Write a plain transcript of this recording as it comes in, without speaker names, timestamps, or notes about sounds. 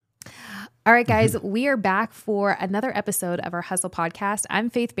All right, guys, we are back for another episode of our Hustle Podcast.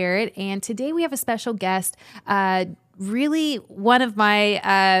 I'm Faith Barrett, and today we have a special guest, really one of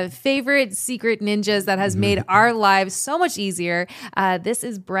my favorite secret ninjas that has made our lives so much easier. This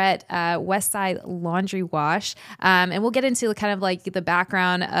is Brett, Westside Laundry Wash, and we'll get into kind of like the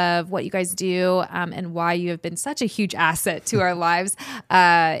background of what you guys do and why you have been such a huge asset to our lives.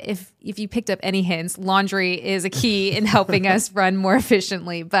 If you picked up any hints, laundry is a key in helping us run more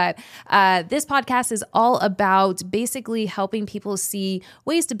efficiently. But this podcast is all about basically helping people see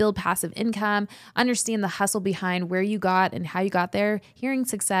ways to build passive income, understand the hustle behind where you got and how you got there, hearing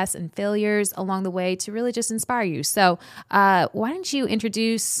success and failures along the way to really just inspire you. So why don't you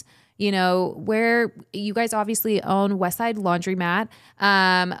introduce, where you guys obviously own Westside Laundromat,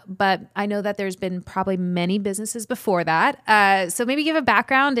 but I know that there's been probably many businesses before that. So maybe give a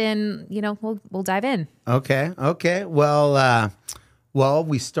background and, we'll dive in. Okay. Well,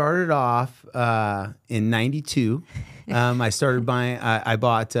 we started off in 92. I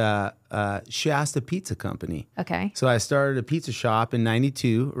bought Shasta Pizza Company. Okay. So I started a pizza shop in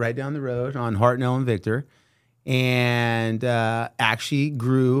 92 right down the road on Hartnell and Victor. And actually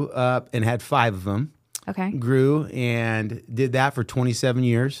grew up and had 5 of them. Okay. Grew and did that for 27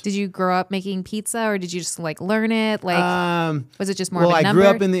 years. Did you grow up making pizza, or did you just learn it? Was it just more of a I number?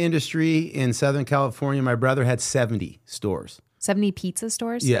 grew up in the industry in Southern California. My brother had 70 stores. 70 pizza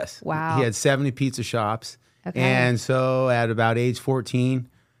stores? Yes. Wow. He had 70 pizza shops. Okay. And so at about age 14,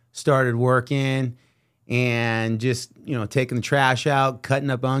 started working and just, taking the trash out, cutting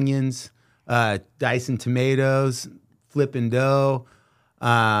up onions, dicing tomatoes, flipping dough,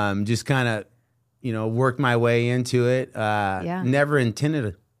 just kind of, worked my way into it. Never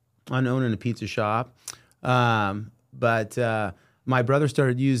intended on owning a pizza shop. But my brother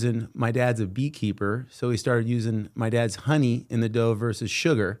started using, my dad's a beekeeper, so he started using my dad's honey in the dough versus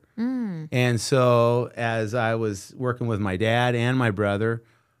sugar. And so as I was working with my dad and my brother,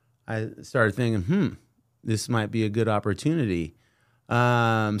 I started thinking, this might be a good opportunity.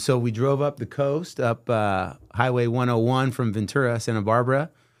 So we drove up the coast, up Highway 101 from Ventura, Santa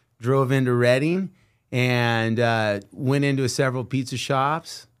Barbara, drove into Redding, and went into several pizza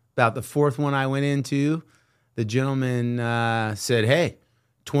shops. About the 4th one I went into, the gentleman said, "Hey,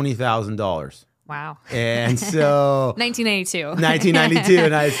 $20,000." Wow. And so 1992. And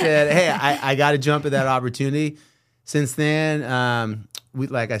I said, "Hey, I got to jump at that opportunity." Since then,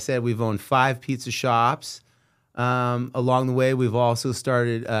 like I said, we've owned 5 pizza shops. Along the way, we've also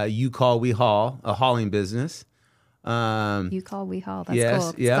started You Call, We Haul, a hauling business. You Call, We Haul. That's yes,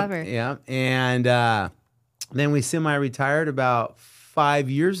 cool. That's yeah, clever. Yeah. And then we semi-retired about 5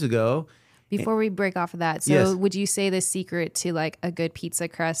 years ago. Before we break off of that, so Yes. would you say the secret to a good pizza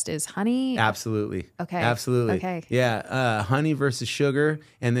crust is honey? Absolutely. Okay. Absolutely. Okay. Yeah. Honey versus sugar,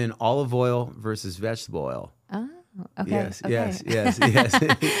 and then olive oil versus vegetable oil. Oh, okay. Yes, okay. yes.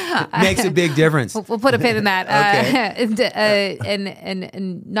 Makes a big difference. We'll put a pin in that. Okay.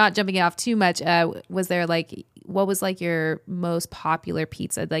 And not jumping off too much, was there what was your most popular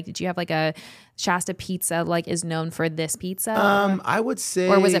pizza? Did you have a Shasta Pizza is known for this pizza? I would say,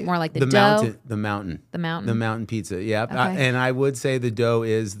 or was it more like the dough? The mountain. The mountain. The mountain pizza. Yeah. Okay. And I would say the dough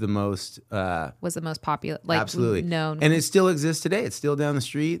is the most was the most popular, absolutely known. And it still exists today. It's still down the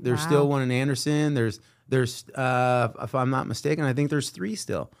street. There's Wow. still one in Anderson. There's if I'm not mistaken, I think there's 3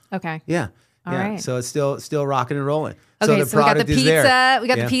 still. Okay. Yeah. All yeah. right. So it's still rocking and rolling. Okay, so so we got the product is pizza, there. we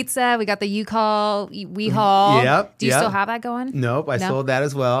got the pizza, we got the You Call, We Haul. Yep. Do you still have that going? Nope, I sold that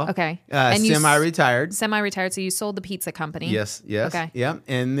as well. Okay. And you semi-retired. Semi-retired, so you sold the pizza company. Yes. Okay. Yep.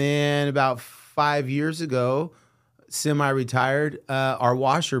 And then about 5 years ago, semi-retired, our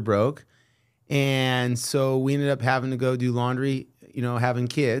washer broke. And so we ended up having to go do laundry, having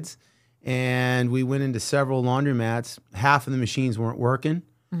kids. And we went into several laundromats. Half of the machines weren't working.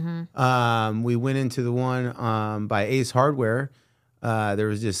 Mm-hmm. We went into the one by Ace Hardware. There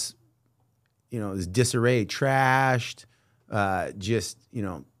was just, it was disarray, trashed,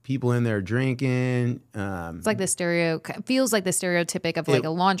 people in there drinking. It's feels like the stereotypic of a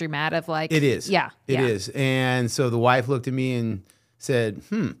laundromat of It is. Yeah. It is. And so the wife looked at me and said,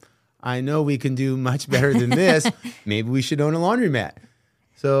 I know we can do much better than this. Maybe we should own a laundromat.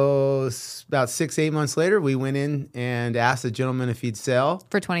 So about 6-8 months later, we went in and asked the gentleman if he'd sell.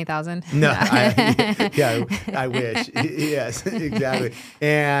 For $20,000? No, I wish. Yes, exactly.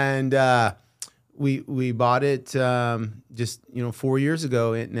 And we bought it just 4 years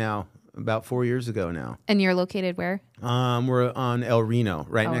ago now. About 4 years ago now. And you're located where? We're on El Reno,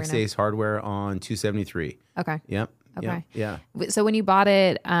 right El next Reno. to Ace Hardware on 273. Okay. Yep. Okay. Yeah. So when you bought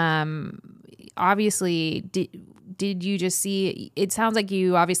it, obviously, did you just see, it sounds like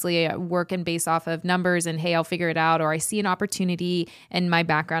you obviously work and based off of numbers and, hey, I'll figure it out, or I see an opportunity in my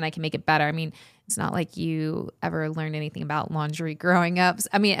background, I can make it better. I mean, it's not like you ever learned anything about laundry growing up.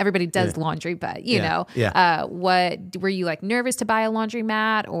 I mean, everybody does laundry, but you know, what were you like nervous to buy a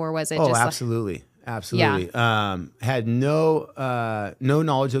laundromat, or was it just absolutely. Absolutely. Had no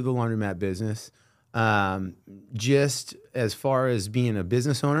knowledge of the laundromat business. Just as far as being a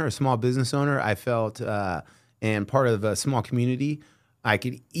business owner, a small business owner, I felt, and part of a small community, I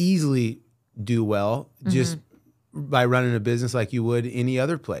could easily do well just by running a business like you would any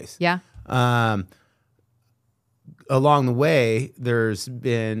other place. Yeah. Along the way, there's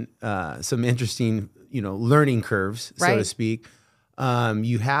been some interesting, learning curves, so to speak.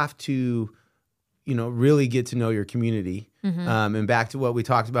 You have to, really get to know your community. And back to what we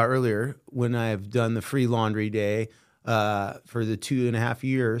talked about earlier, when I've done the free laundry day for the 2.5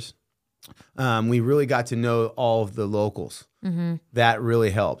 years, we really got to know all of the locals. That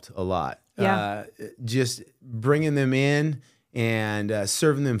really helped a lot. Yeah. Just bringing them in and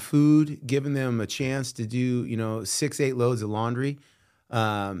serving them food, giving them a chance to do, 6-8 loads of laundry,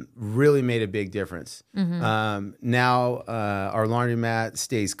 really made a big difference. Now our laundromat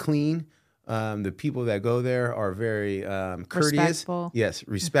stays clean. The people that go there are very courteous. Respectful. Yes,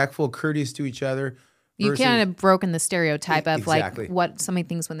 respectful, courteous to each other. You kind of broken the stereotype of Exactly. like what somebody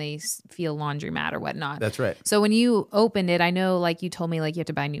thinks when they feel laundromat or whatnot. That's right. So when you opened it, I know like you told me like you have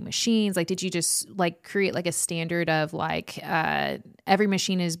to buy new machines. Like, did you just like create like a standard of like every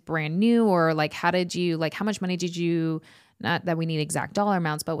machine is brand new, or like how much money did you, not that we need exact dollar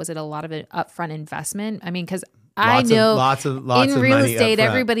amounts, but was it a lot of an upfront investment? I mean, because I know lots in of real money estate, up front.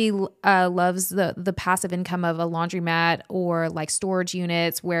 everybody loves the passive income of a laundromat or like storage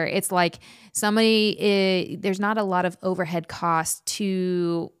units, where it's like there's not a lot of overhead cost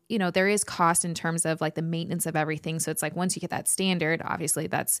to, there is cost in terms of like the maintenance of everything. So it's like once you get that standard, obviously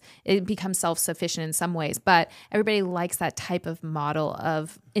it becomes self-sufficient in some ways, but everybody likes that type of model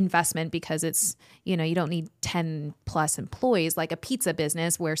of investment because it's, you don't need 10 plus employees like a pizza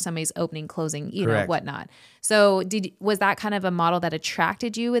business where somebody's opening, closing, Correct. whatnot. So was that kind of a model that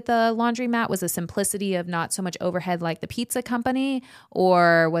attracted you with the laundromat? Was the simplicity of not so much overhead like the pizza company,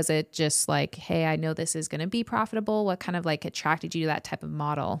 or was it just like, hey, I know this is going to be profitable? What kind of like attracted you to that type of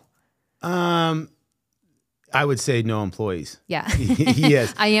model? I would say no employees. Yeah.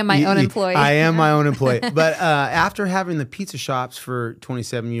 Yes. I am my own employee. I am my own employee. But after having the pizza shops for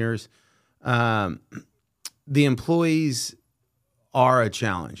 27 years, the employees are a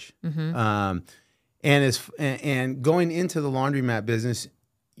challenge. And going into the laundromat business,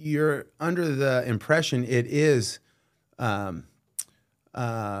 you're under the impression it is,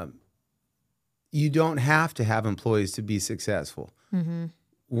 you don't have to have employees to be successful.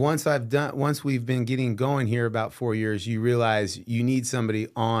 Once we've been getting going here about 4 years, you realize you need somebody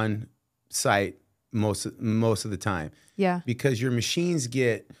on site most of the time. Yeah. Because your machines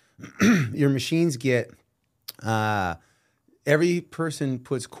get every person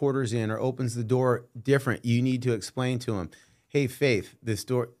puts quarters in or opens the door different. You need to explain to them, hey, Faith, this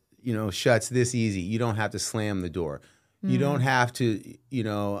door, shuts this easy. You don't have to slam the door. You don't have to,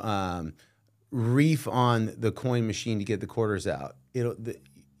 reef on the coin machine to get the quarters out.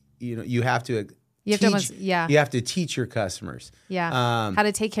 You have to teach your customers. Yeah. How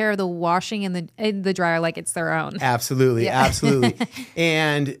to take care of the washing in the dryer like it's their own. Absolutely. Yeah. Absolutely.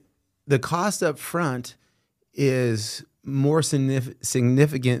 And the cost up front is more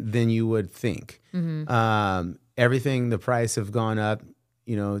significant than you would think. Everything, the price have gone up,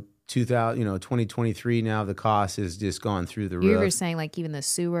 2023 now the cost has just gone through the roof. You were saying like even the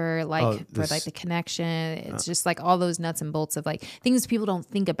sewer, like for like the connection, it's just like all those nuts and bolts of like things people don't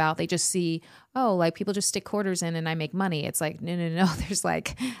think about. They just see, like people just stick quarters in and I make money. It's like, no. There's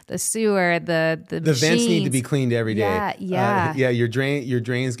like the sewer, the vents need to be cleaned every day. Yeah. Your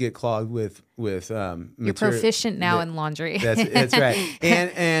drains get clogged with material. You're proficient now in laundry. That's right.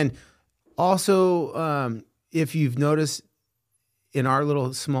 And also, if you've noticed, in our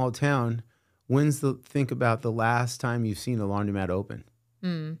little small town, think about the last time you've seen a laundromat open?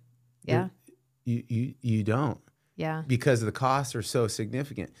 Yeah. You don't. Yeah. Because the costs are so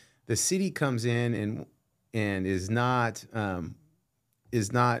significant. The city comes in and is not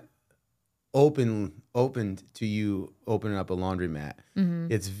open to you opening up a laundromat.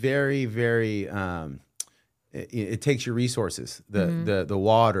 It's very, very it takes your resources, the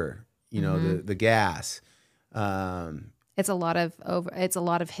water, the gas. It's a lot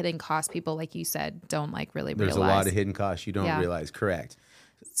of hidden costs. People, like you said, don't like really realize. There's a lot of hidden costs you don't realize. Correct.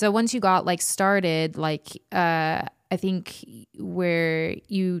 So once you got like started, like I think where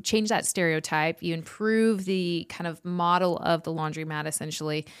you change that stereotype, you improve the kind of model of the laundromat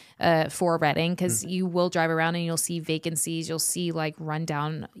essentially for Reading, because you will drive around and you'll see vacancies, you'll see like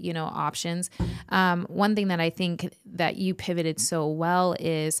rundown, options. One thing that I think that you pivoted so well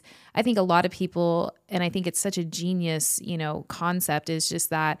is, I think a lot of people, and I think it's such a genius, concept, is just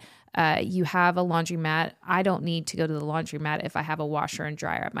that you have a laundromat. I don't need to go to the laundromat if I have a washer and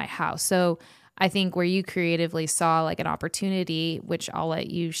dryer at my house. So I think where you creatively saw like an opportunity, which I'll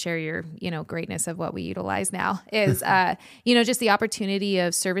let you share your, greatness of what we utilize now, is, just the opportunity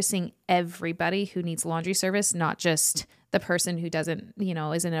of servicing everybody who needs laundry service, not just the person who doesn't,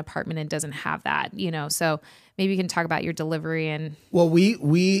 is in an apartment and doesn't have that, So maybe you can talk about your delivery and. Well,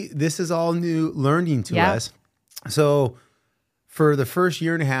 this is all new learning to us. So for the first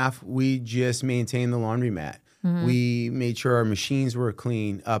year and a half, we just maintained the laundromat. Mm-hmm. We made sure our machines were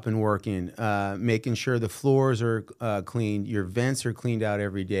clean, up and working, making sure the floors are cleaned, your vents are cleaned out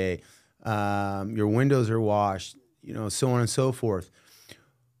every day, your windows are washed, so on and so forth.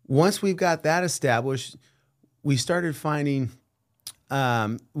 Once we've got that established, we started finding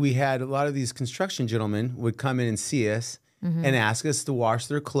we had a lot of these construction gentlemen would come in and see us and ask us to wash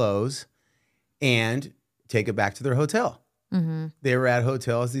their clothes and take it back to their hotel. Mm-hmm. They were at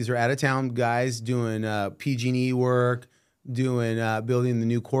hotels. These are out-of-town guys doing PG&E work, doing building the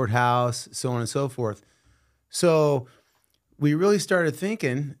new courthouse, so on and so forth. So we really started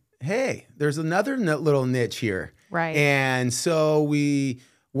thinking, hey, there's another little niche here. Right. And so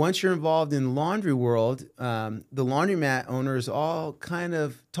once you're involved in the laundry world, the laundromat owners all kind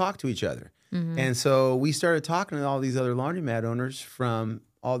of talk to each other. Mm-hmm. And so we started talking to all these other laundromat owners from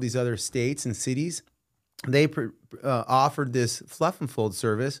all these other states and cities. They offered this fluff and fold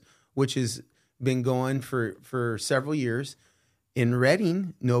service, which has been going for several years. In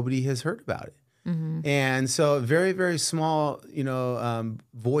Reading, nobody has heard about it. Mm-hmm. And so a very, very small,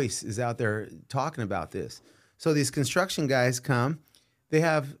 voice is out there talking about this. So these construction guys come, they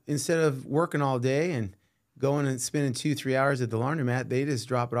have, instead of working all day and going and spending 2-3 hours at the laundromat, they just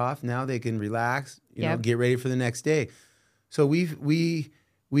drop it off. Now they can relax, get ready for the next day. So we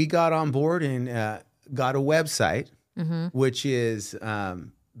got on board and got a website, which is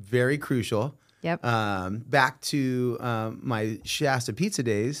very crucial. Yep. Back to my Shasta Pizza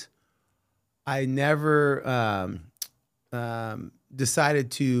days, I never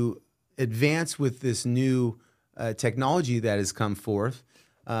decided to advance with this new technology that has come forth.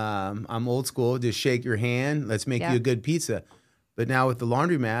 I'm old school, just shake your hand, let's make you a good pizza. But now with the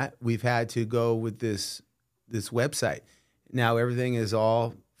laundromat, we've had to go with this website. Now everything is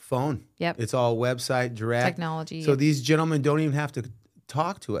all phone. Yep. It's all website direct technology. So these gentlemen don't even have to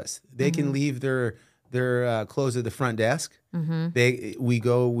talk to us. They can leave their clothes at the front desk. Mm-hmm.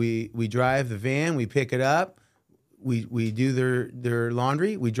 We drive the van, we pick it up, we do their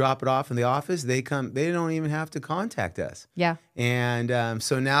laundry, we drop it off in the office. They come. They don't even have to contact us. Yeah. And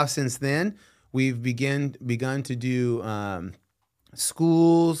so now since then we've begun to do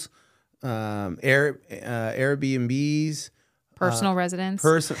schools, Airbnbs. Personal residence.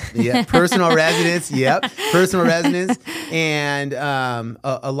 Personal residence. Yep, personal residence, and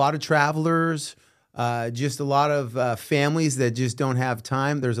a lot of travelers. Just a lot of families that just don't have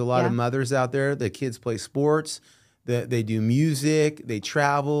time. There's a lot of mothers out there. The kids play sports. They do music. They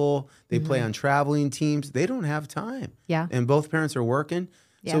travel. They play on traveling teams. They don't have time. Yeah. And both parents are working.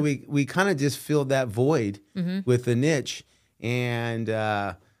 Yeah. So we kind of just filled that void with the niche,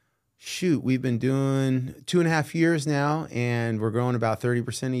 and. We've been doing 2.5 years now, and we're growing about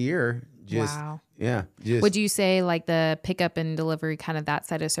 30% a year. Wow. Yeah. Would you say like the pickup and delivery, kind of that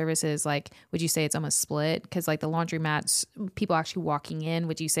side of services, like, would you say it's almost split? Because like the laundromats, people actually walking in,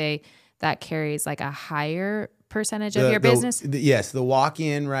 would you say that carries like a higher percentage of your business? Yes. The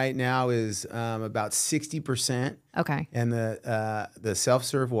walk-in right now is about 60%. Okay. And the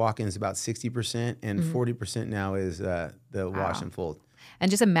self-serve walk-in is about 60%, and 40% now is the wash and fold. And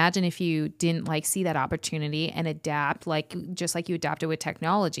just imagine if you didn't like see that opportunity and adapt, like just like you adapted with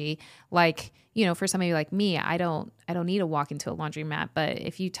technology. Like, for somebody like me, I don't need to walk into a laundromat. But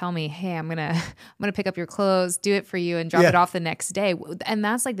if you tell me, hey, I'm gonna pick up your clothes, do it for you, and drop it off the next day, and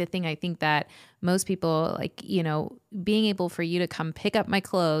that's like the thing I think that most people like, being able for you to come pick up my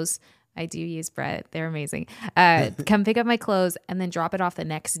clothes. I do use Brett; they're amazing. Come pick up my clothes and then drop it off the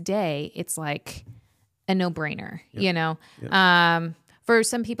next day. It's like a no-brainer, Yep. For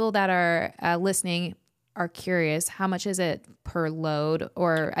some people that are listening, are curious, how much is it per load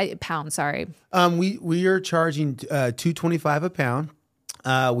or pound? Sorry. We are charging $2.25 a pound.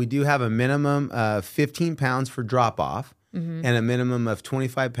 We do have a minimum of 15 pounds for drop off. and a minimum of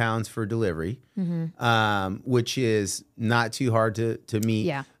 25 pounds for delivery, which is not too hard to meet.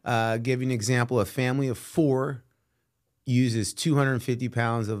 Yeah. Give you an example, a family of 4 uses 250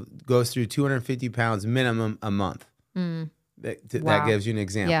 pounds goes through 250 pounds minimum a month. That gives you an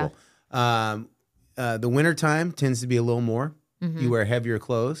example. The wintertime tends to be a little more. You wear heavier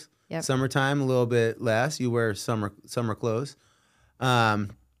clothes. Yep. Summertime, a little bit less. You wear summer clothes.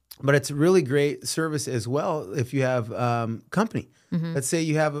 But it's a really great service as well if you have company. Let's say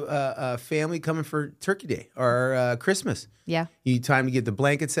you have a family coming for Turkey Day or Christmas. Yeah. You need time to get the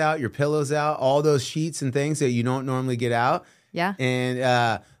blankets out, your pillows out, all those sheets and things that you don't normally get out. Yeah.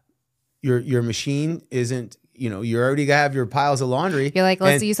 And your machine isn't, you already have your piles of laundry. You're like,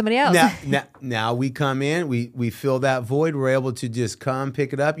 let's use somebody else. Now we come in, we fill that void. We're able to just come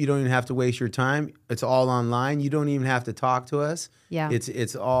pick it up. You don't even have to waste your time. It's all online. You don't even have to talk to us. Yeah.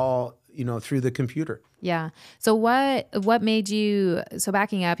 It's all, through the computer. Yeah. So what made you, so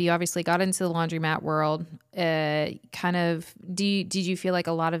backing up, you obviously got into the laundromat world. Did you feel like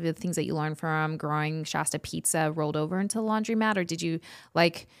a lot of the things that you learned from growing Shasta Pizza rolled over into the laundromat? Or did you,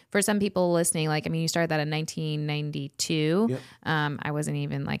 like, for some people listening, you started that in 1992. Yep. I wasn't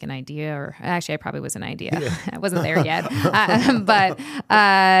even like an idea, or actually I probably was an idea. Yeah. I wasn't there yet.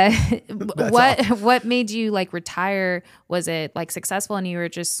 What made you like retire? Was it like successful and you were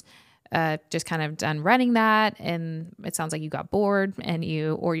just kind of done running that, and it sounds like you got bored and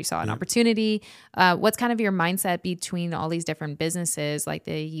you saw an opportunity? What's kind of your mindset between all these different businesses, like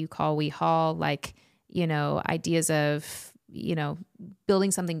the you call, we haul, like, ideas of,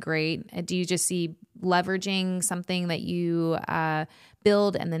 building something great? Do you just see leveraging something that you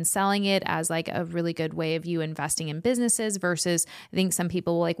build and then selling it as like a really good way of you investing in businesses versus I think some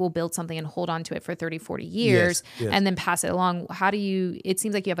people will build something and hold on to it for 30, 40 years and then pass it along? It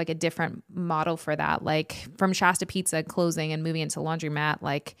seems like you have like a different model for that, like from Shasta Pizza closing and moving into laundromat.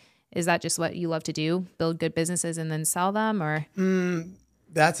 Like, is that just what you love to do? Build good businesses and then sell them, or?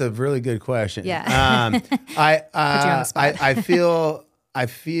 That's a really good question. Yeah. I feel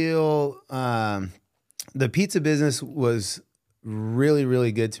the pizza business was really,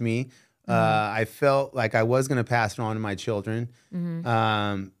 really good to me. I felt like I was going to pass it on to my children.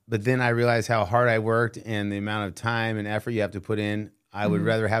 But then I realized how hard I worked and the amount of time and effort you have to put in. I would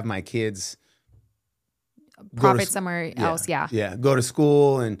rather have my kids profit somewhere else. Yeah. Yeah. Go to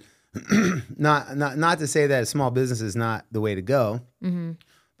school, and not to say that a small business is not the way to go.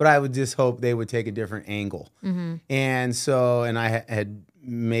 But I would just hope they would take a different angle. And so, and I had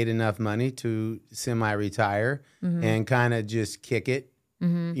made enough money to semi-retire and kind of just kick it,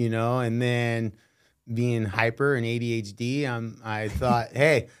 and then being hyper and ADHD, I thought,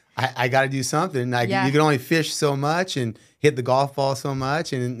 hey, I got to do something. You can only fish so much and hit the golf ball so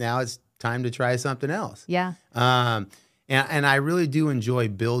much, and now it's time to try something else. Yeah. And I really do enjoy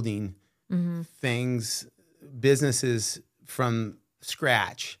building businesses from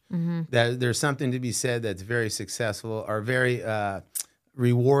scratch. That there's something to be said that's very successful or very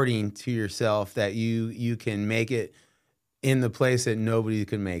rewarding to yourself, that you can make it in the place that nobody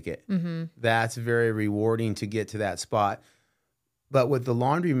can make it. That's very rewarding to get to that spot. But with the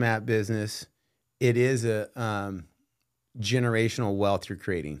laundromat business, it is a generational wealth you're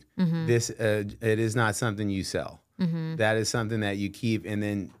creating. It is not something you sell. That is something that you keep and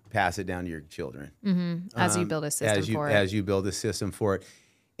then pass it down to your children. As you build a system for it. As you build a system for it.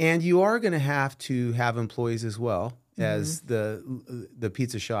 And you are going to have employees as well as the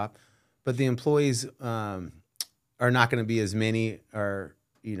pizza shop, but the employees are not going to be as many, or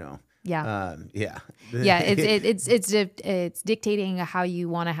it's dictating how you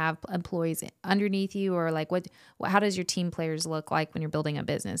want to have employees underneath you, or like how does your team players look like when you're building a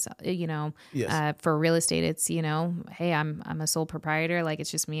business? For real estate, it's hey, I'm a sole proprietor, like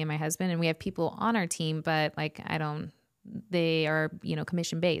it's just me and my husband, and we have people on our team, but like they are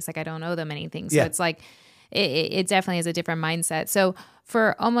commission based, like I don't owe them anything, so it's like it definitely is a different mindset. So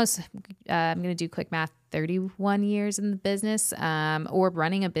for almost I'm going to do quick math, 31 years in the business, or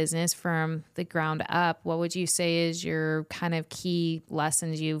running a business from the ground up, what would you say is your kind of key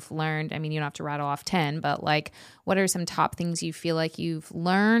lessons you've learned? I mean, you don't have to rattle off 10, but like, what are some top things you feel like you've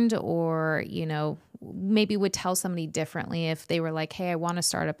learned, or, maybe would tell somebody differently if they were like, hey, I want to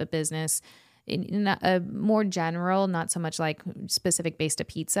start up a business in a more general, not so much like specific based to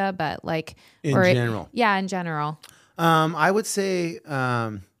pizza, but like in general. In general. I would say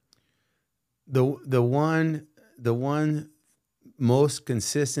the one most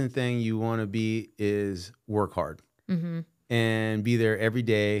consistent thing you want to be is work hard and be there every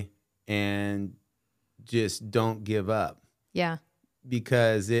day and just don't give up. Yeah.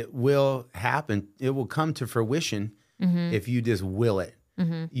 Because it will happen. It will come to fruition if you just will it.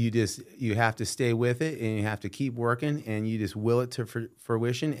 You have to stay with it, and you have to keep working, and you just will it to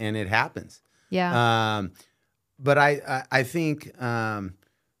fruition, and it happens. Yeah. But I think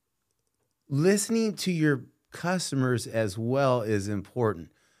listening to your customers as well is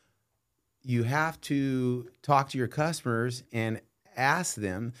important. You have to talk to your customers and ask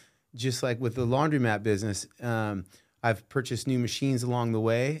them, just like with the laundromat business. I've purchased new machines along the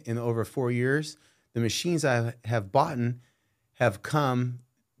way in over 4 years. The machines I have bought have come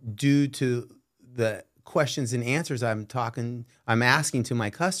due to the questions and answers I'm asking to my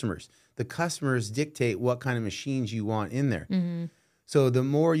customers. The customers dictate what kind of machines you want in there. So the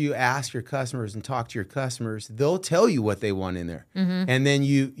more you ask your customers and talk to your customers, they'll tell you what they want in there. And then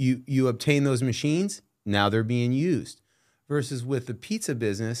you obtain those machines. Now they're being used. Versus with the pizza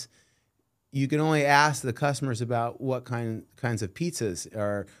business, you can only ask the customers about what kinds of pizzas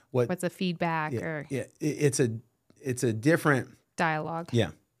or what's the feedback or it's a different dialogue. Yeah.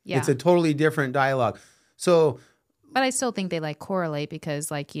 It's a totally different dialogue. So, but I still think they like correlate because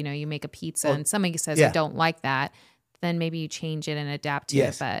like, you make a pizza and somebody says, I don't like that. Then maybe you change it and adapt to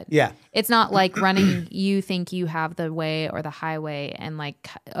it. But it's not like running, you think you have the way or the highway and like,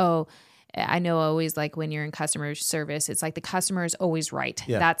 I know always like when you're in customer service, it's like the customer is always right.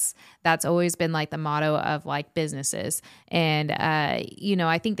 Yeah. That's always been like the motto of like businesses. And,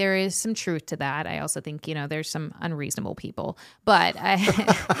 I think there is some truth to that. I also think, there's some unreasonable people, but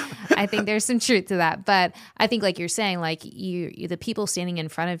I think there's some truth to that. But I think like you're saying, like the people standing in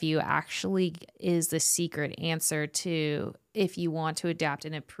front of you actually is the secret answer to, if you want to adapt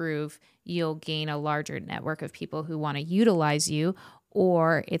and improve, you'll gain a larger network of people who want to utilize you.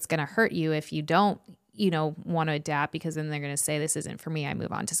 Or it's going to hurt you if you don't, want to adapt, because then they're going to say, this isn't for me. I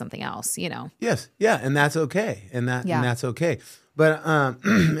move on to something else, Yes. Yeah. And that's okay. And that's okay. But,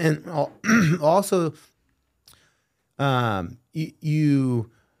 and also, you,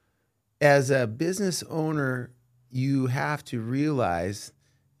 as a business owner, you have to realize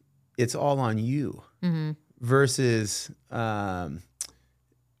it's all on you versus, when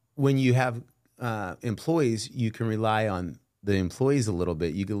you have, employees, you can rely on the employees a little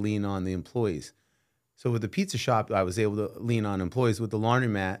bit. You can lean on the employees. So with the pizza shop, I was able to lean on employees. With the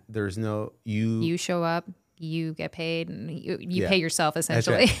laundromat, there's no you show up, you get paid, and you pay yourself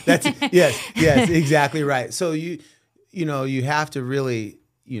essentially. That's right. Yes, exactly right. So you have to really,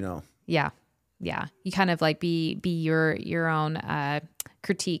 Yeah. You kind of like be your own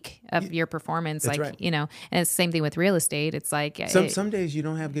critique of your performance. That's like, right. And it's the same thing with real estate. It's like some days you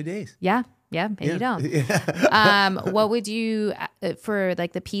don't have good days. Yeah. Maybe you don't. What would you, for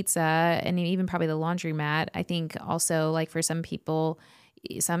like the pizza and even probably the laundromat, I think also like for some people,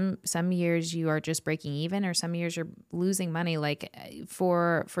 some years you are just breaking even, or some years you're losing money. Like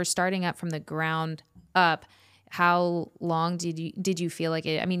for starting up from the ground up, how long did you feel like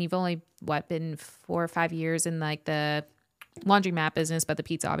it? I mean, you've only been 4 or 5 years in like the laundromat business, but the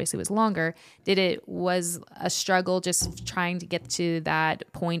pizza obviously was longer. Was a struggle just trying to get to that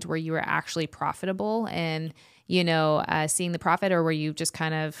point where you were actually profitable and, seeing the profit, or were you just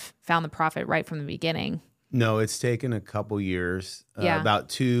kind of found the profit right from the beginning? No, it's taken a couple years, about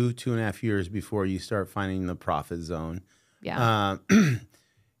 2.5 years before you start finding the profit zone. Yeah.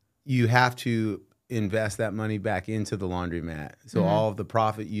 You have to invest that money back into the laundromat. So all of the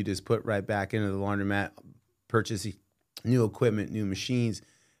profit you just put right back into the laundromat, purchasing new equipment, new machines,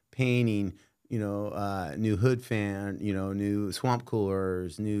 painting, new hood fan, new swamp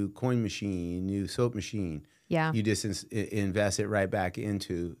coolers, new coin machine, new soap machine. Yeah. You just invest it right back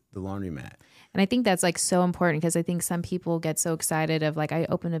into the laundromat. And I think that's like so important, because I think some people get so excited of like, I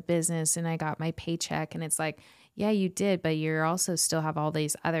opened a business and I got my paycheck, and it's like, yeah, you did, but you're also still have all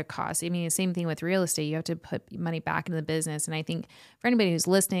these other costs. I mean, the same thing with real estate. You have to put money back into the business. And I think for anybody who's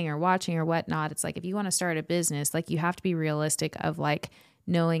listening or watching or whatnot, it's like, if you want to start a business, like you have to be realistic of like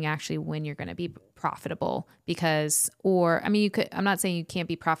knowing actually when you're going to be profitable, I'm not saying you can't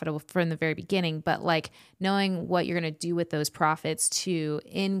be profitable from the very beginning, but like knowing what you're going to do with those profits to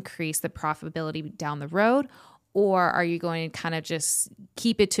increase the profitability down the road. Or are you going to kind of just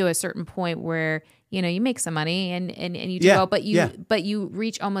keep it to a certain point where, you make some money and you do well, but you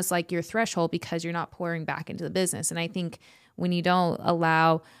reach almost like your threshold because you're not pouring back into the business. And I think when you don't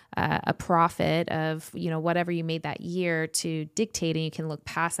allow a profit of, whatever you made that year to dictate, and you can look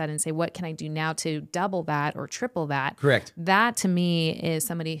past that and say, what can I do now to double that or triple that? Correct. That to me is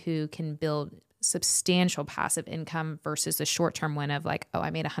somebody who can build substantial passive income versus the short-term one of like,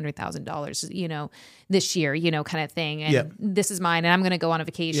 I made $100,000, this year, kind of thing. And this is mine, and I'm going to go on a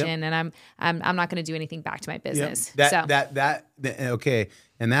vacation, and I'm not going to do anything back to my business. Okay.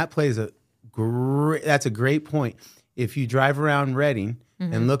 And that plays that's a great point. if you drive around Reading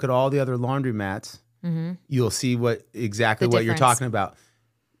and look at all the other laundromats, you'll see exactly what you're talking about.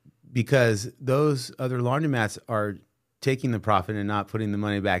 Because those other laundromats are taking the profit and not putting the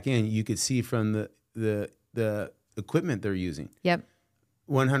money back in. You could see from the equipment they're using. Yep.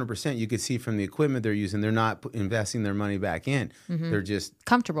 100%. You could see from the equipment they're using, they're not investing their money back in. They're just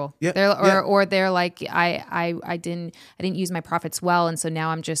comfortable. Yeah. Or they're like, I didn't use my profits well, and so now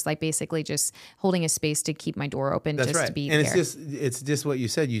I'm just like basically just holding a space to keep my door open. That's just right. to be and there. it's just what you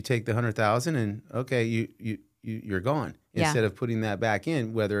said. You take the 100,000 and okay, you're gone. Instead of putting that back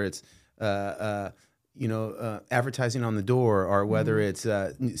in, whether it's advertising on the door or whether it's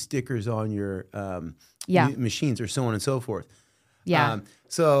stickers on your machines or so on and so forth. Yeah.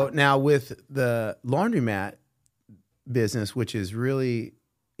 So now with the laundromat business, which is really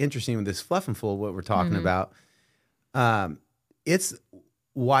interesting with this Fluff and Full, what we're talking about, it's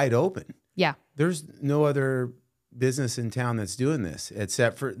wide open. Yeah. There's no other business in town that's doing this,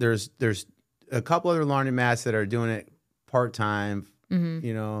 except for there's a couple other laundromats that are doing it part-time,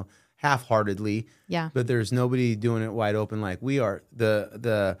 half-heartedly. Yeah. But there's nobody doing it wide open like we are.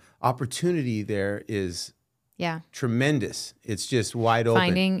 The opportunity there is tremendous. It's just wide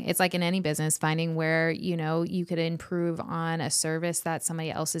open. It's like in any business, finding where, you could improve on a service that somebody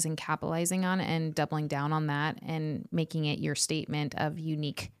else isn't capitalizing on and doubling down on that and making it your statement of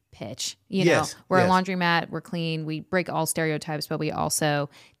unique pitch. We're a laundromat, we're clean, we break all stereotypes, but we also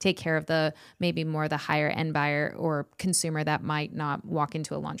take care of maybe more the higher end buyer or consumer that might not walk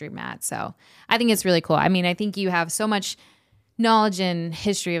into a laundromat. So I think it's really cool. I mean, I think you have so much knowledge and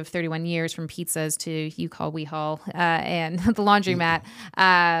history of 31 years from pizzas to you call, we haul, and the laundromat.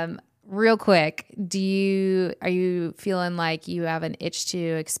 Real quick, are you feeling like you have an itch to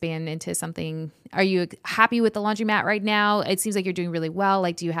expand into something? Are you happy with the laundromat right now? It seems like you're doing really well.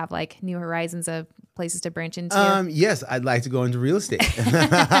 Like, do you have like new horizons of places to branch into? Yes, I'd like to go into real estate.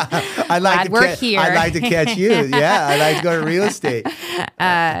 I'd like to catch you. Yeah, I'd like to go to real estate.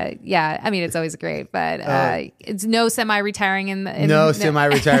 I mean, it's always great, but it's no semi-retiring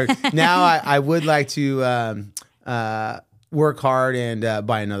semi-retiring. Now I would like to work hard and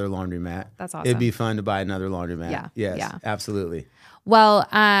buy another laundromat. That's awesome. It'd be fun to buy another laundromat. Yeah. Yes, yeah. Absolutely. Well,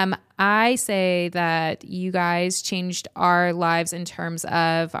 I say that you guys changed our lives in terms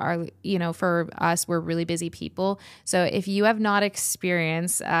of for us, we're really busy people. So if you have not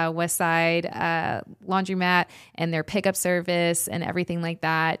experienced Westside Laundromat and their pickup service and everything like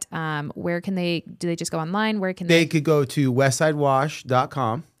that, where do they just go online? Where can they could go to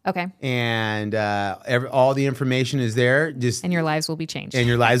westsidewash.com. Okay. And all the information is there. And your lives will be changed.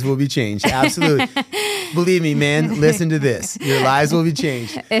 Absolutely. Believe me, man, listen to this. Your lives will be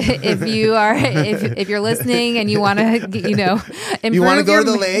changed. If you're listening and you want to, improve you want to go to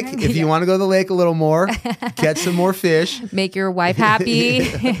the lake. If you want to go to the lake a little more, catch some more fish. Make your wife happy.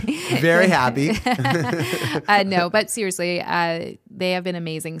 Very happy. No, but seriously, they have been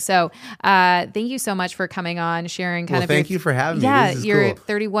amazing. So thank you so much for coming on, sharing thank you for having me. Yeah, this is your cool.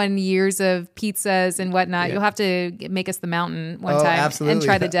 31 years of pizzas and whatnot. Yeah. You'll have to make us the mountain one time absolutely. And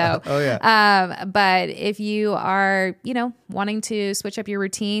try the dough. Oh, yeah. But if you are, wanting to switch up your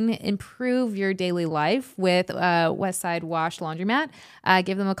routine, improve your daily life with Westside Wash Laundromat,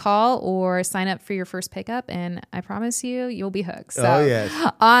 give them a call or sign up for your first pickup, and I promise you'll be hooked. So yes.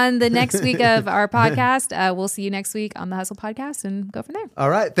 On the next week of our podcast, we'll see you next week on the Hustle Podcast and go from there. All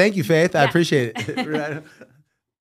right. Thank you, Faith. I appreciate it.